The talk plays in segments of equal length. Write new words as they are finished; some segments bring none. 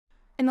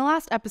In the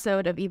last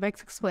episode of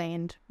eBikes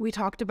Explained, we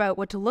talked about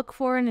what to look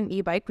for in an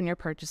e-bike when you're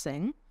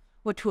purchasing,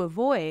 what to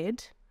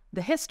avoid,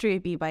 the history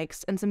of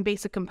e-bikes, and some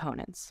basic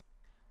components.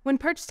 When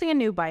purchasing a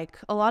new bike,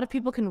 a lot of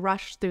people can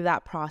rush through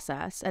that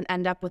process and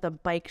end up with a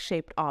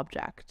bike-shaped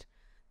object.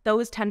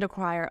 Those tend to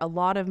require a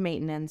lot of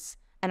maintenance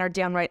and are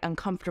downright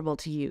uncomfortable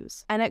to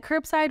use. And at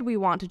Curbside, we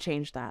want to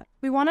change that.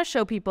 We want to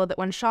show people that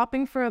when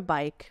shopping for a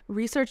bike,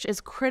 research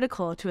is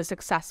critical to a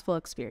successful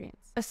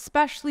experience,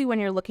 especially when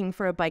you're looking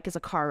for a bike as a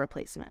car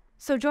replacement.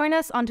 So join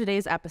us on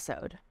today's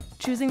episode,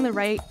 choosing the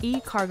right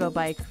e-cargo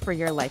bike for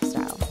your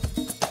lifestyle.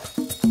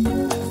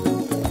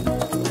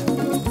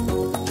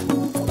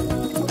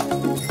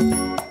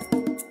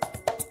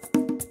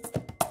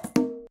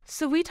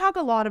 So we talk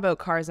a lot about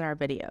cars in our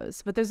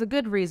videos, but there's a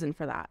good reason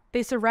for that.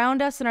 They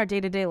surround us in our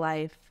day-to-day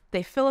life,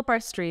 they fill up our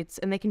streets,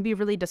 and they can be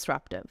really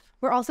disruptive.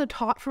 We're also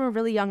taught from a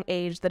really young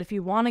age that if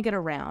you want to get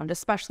around,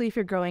 especially if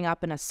you're growing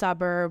up in a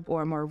suburb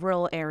or a more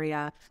rural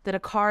area, that a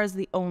car is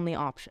the only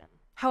option.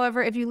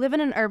 However, if you live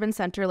in an urban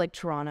center like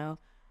Toronto,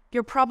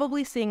 you're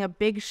probably seeing a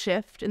big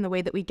shift in the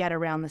way that we get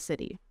around the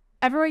city.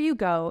 Everywhere you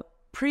go,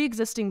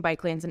 pre-existing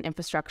bike lanes and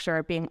infrastructure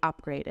are being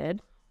upgraded,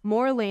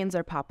 more lanes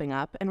are popping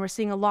up, and we're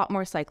seeing a lot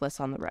more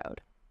cyclists on the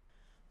road.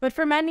 But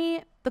for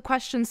many, the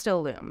question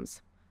still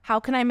looms.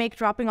 How can I make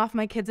dropping off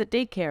my kids at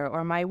daycare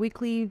or my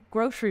weekly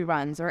grocery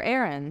runs or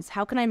errands,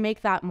 how can I make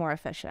that more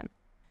efficient?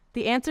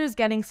 The answer is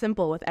getting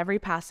simple with every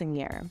passing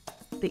year: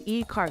 the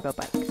e-cargo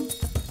bike.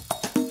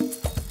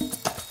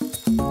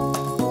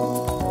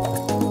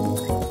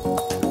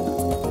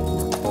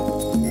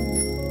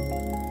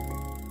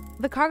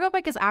 The cargo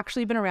bike has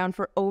actually been around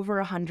for over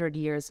 100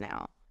 years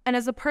now. And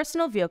as a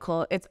personal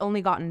vehicle, it's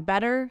only gotten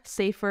better,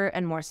 safer,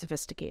 and more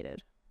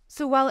sophisticated.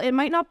 So while it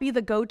might not be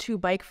the go-to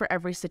bike for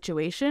every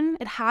situation,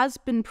 it has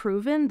been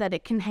proven that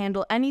it can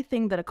handle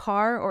anything that a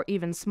car or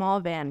even small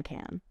van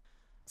can.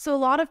 So a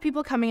lot of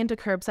people coming into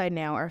Curbside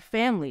now are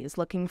families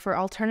looking for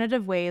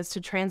alternative ways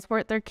to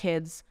transport their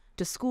kids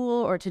to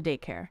school or to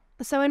daycare.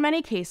 So in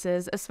many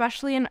cases,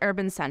 especially in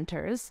urban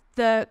centers,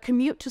 the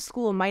commute to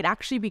school might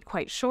actually be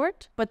quite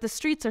short, but the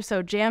streets are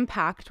so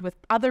jam-packed with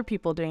other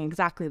people doing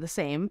exactly the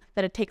same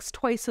that it takes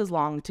twice as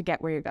long to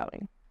get where you're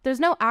going. There's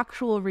no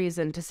actual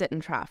reason to sit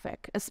in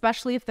traffic,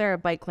 especially if there are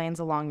bike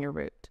lanes along your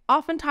route.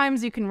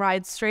 Oftentimes, you can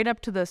ride straight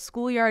up to the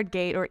schoolyard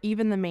gate or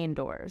even the main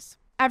doors.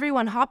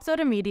 Everyone hops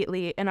out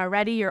immediately, and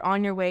already you're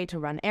on your way to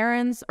run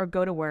errands or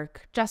go to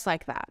work, just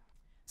like that.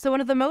 So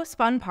one of the most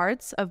fun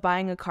parts of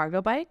buying a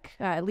cargo bike,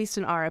 at least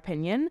in our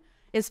opinion,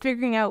 is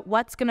figuring out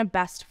what's going to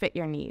best fit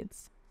your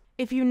needs.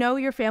 If you know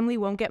your family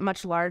won't get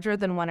much larger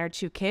than 1 or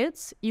 2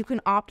 kids, you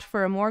can opt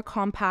for a more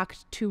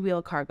compact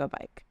 2-wheel cargo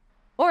bike.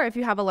 Or if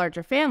you have a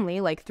larger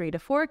family, like 3 to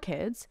 4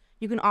 kids,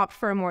 you can opt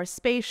for a more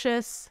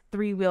spacious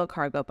 3-wheel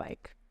cargo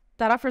bike.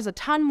 That offers a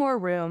ton more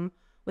room,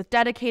 with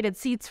dedicated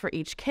seats for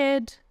each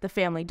kid, the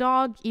family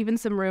dog, even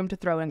some room to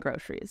throw in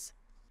groceries.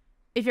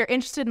 If you're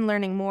interested in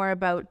learning more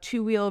about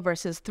 2-wheel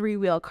versus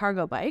 3-wheel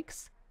cargo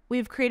bikes,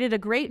 we've created a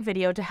great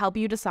video to help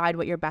you decide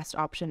what your best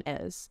option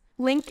is.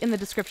 Link in the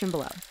description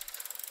below.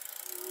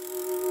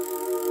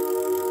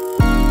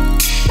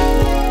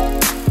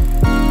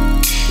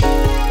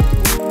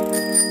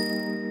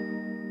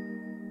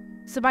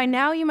 So by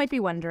now you might be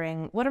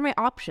wondering, what are my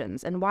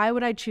options and why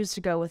would I choose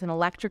to go with an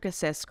electric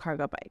assist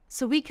cargo bike?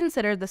 So we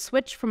consider the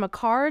switch from a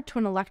car to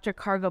an electric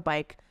cargo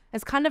bike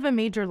as kind of a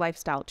major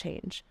lifestyle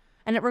change,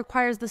 and it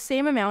requires the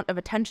same amount of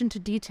attention to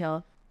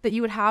detail that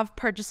you would have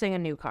purchasing a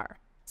new car.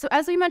 So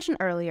as we mentioned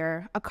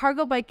earlier, a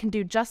cargo bike can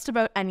do just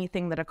about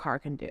anything that a car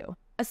can do,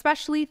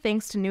 especially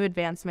thanks to new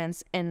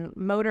advancements in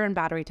motor and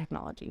battery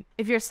technology.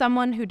 If you're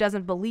someone who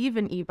doesn't believe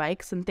in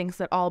e-bikes and thinks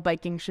that all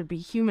biking should be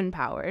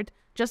human-powered,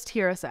 just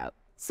hear us out.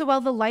 So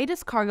while the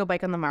lightest cargo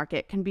bike on the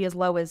market can be as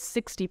low as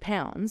 60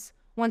 pounds,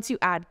 once you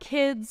add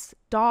kids,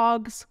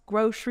 dogs,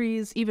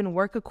 groceries, even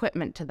work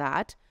equipment to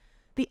that,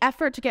 the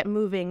effort to get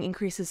moving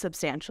increases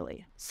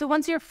substantially. So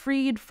once you're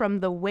freed from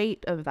the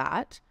weight of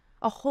that,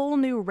 a whole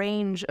new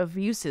range of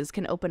uses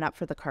can open up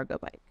for the cargo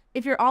bike.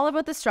 If you're all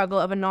about the struggle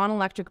of a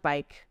non-electric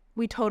bike,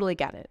 we totally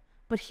get it.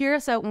 But hear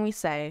us out when we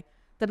say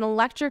that an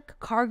electric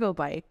cargo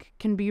bike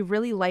can be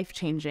really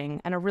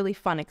life-changing and a really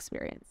fun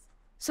experience.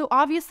 So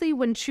obviously,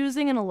 when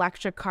choosing an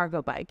electric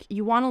cargo bike,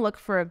 you want to look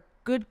for a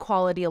good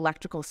quality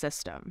electrical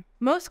system.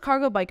 Most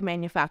cargo bike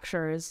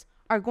manufacturers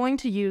are going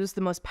to use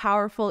the most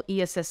powerful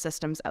e-assist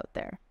systems out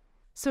there.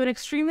 So an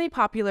extremely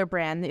popular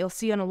brand that you'll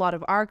see on a lot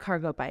of our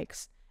cargo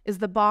bikes is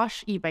the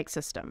Bosch e-bike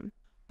system.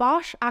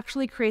 Bosch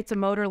actually creates a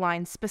motor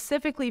line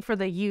specifically for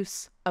the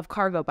use of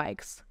cargo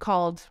bikes,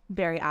 called,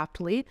 very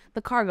aptly,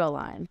 the cargo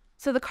line.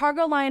 So the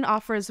cargo line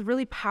offers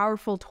really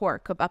powerful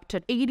torque of up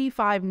to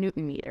 85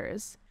 Newton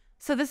meters.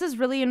 So this is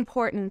really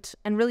important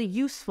and really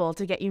useful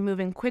to get you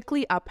moving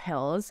quickly up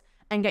hills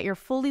and get your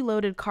fully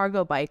loaded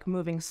cargo bike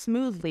moving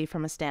smoothly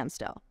from a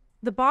standstill.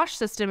 The Bosch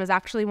system is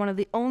actually one of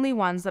the only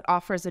ones that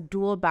offers a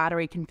dual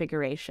battery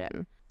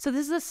configuration. So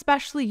this is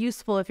especially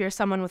useful if you're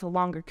someone with a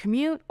longer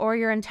commute or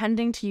you're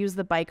intending to use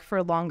the bike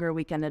for longer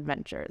weekend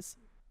adventures.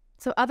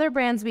 So other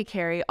brands we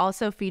carry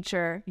also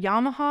feature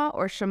Yamaha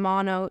or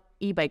Shimano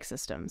e-bike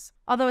systems.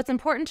 Although it's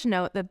important to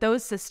note that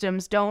those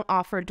systems don't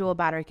offer dual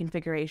battery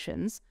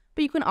configurations,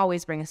 but you can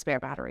always bring a spare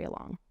battery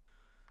along.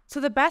 So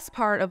the best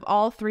part of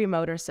all three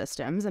motor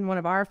systems, and one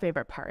of our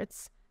favorite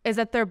parts, is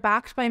that they're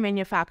backed by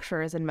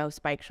manufacturers in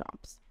most bike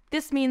shops.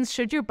 This means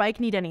should your bike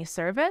need any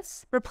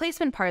service,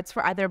 replacement parts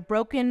for either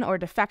broken or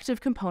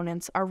defective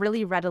components are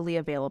really readily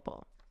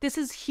available. This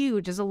is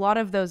huge, as a lot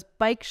of those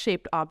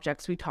bike-shaped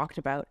objects we talked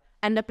about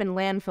end up in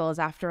landfills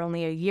after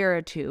only a year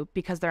or two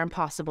because they're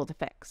impossible to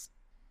fix.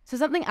 So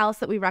something else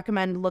that we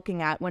recommend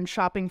looking at when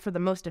shopping for the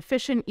most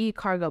efficient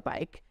e-cargo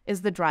bike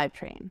is the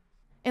drivetrain.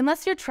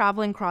 Unless you're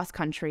traveling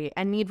cross-country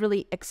and need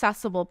really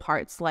accessible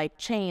parts like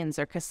chains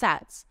or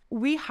cassettes,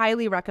 we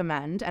highly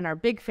recommend and are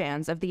big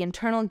fans of the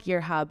internal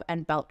gear hub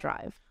and belt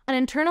drive. An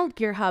internal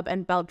gear hub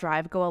and belt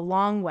drive go a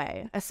long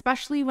way,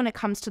 especially when it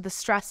comes to the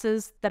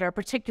stresses that are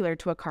particular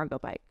to a cargo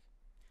bike.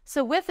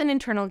 So with an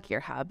internal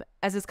gear hub,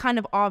 as is kind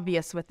of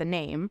obvious with the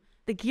name,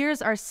 the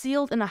gears are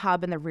sealed in a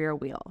hub in the rear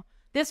wheel.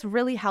 This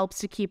really helps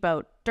to keep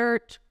out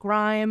dirt,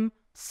 grime,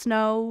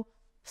 snow,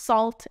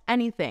 salt,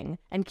 anything,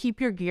 and keep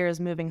your gears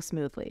moving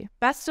smoothly.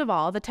 Best of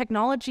all, the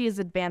technology has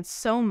advanced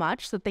so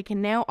much that they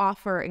can now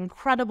offer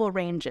incredible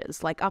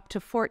ranges, like up to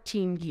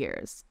 14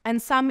 gears,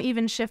 and some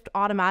even shift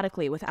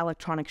automatically with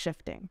electronic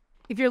shifting.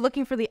 If you're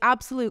looking for the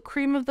absolute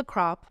cream of the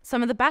crop,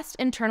 some of the best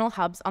internal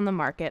hubs on the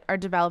market are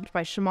developed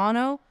by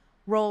Shimano,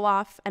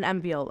 Rohloff, and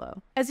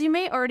Enviolo. As you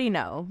may already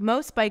know,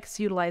 most bikes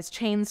utilize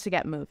chains to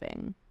get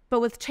moving.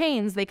 But with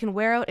chains, they can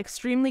wear out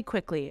extremely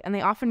quickly, and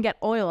they often get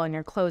oil on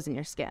your clothes and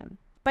your skin.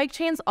 Bike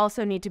chains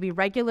also need to be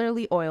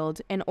regularly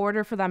oiled in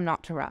order for them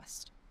not to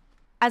rust.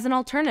 As an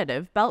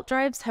alternative, belt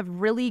drives have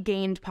really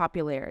gained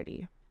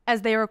popularity,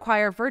 as they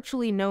require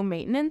virtually no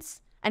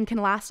maintenance and can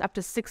last up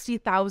to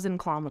 60,000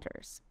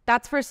 kilometers.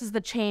 That's versus the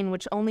chain,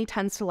 which only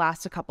tends to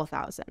last a couple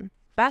thousand.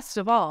 Best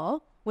of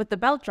all, with the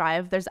belt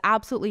drive, there's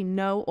absolutely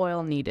no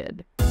oil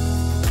needed.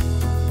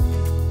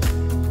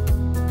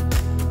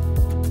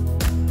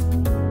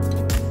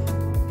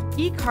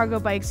 E-cargo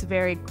bikes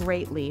vary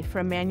greatly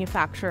from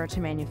manufacturer to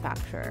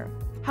manufacturer.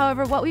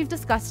 However, what we've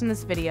discussed in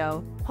this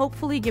video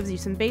hopefully gives you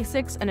some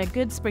basics and a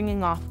good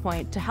springing off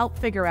point to help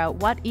figure out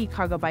what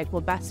e-cargo bike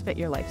will best fit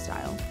your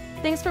lifestyle.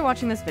 Thanks for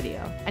watching this video,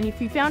 and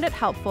if you found it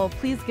helpful,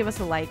 please give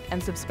us a like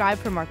and subscribe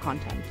for more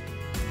content.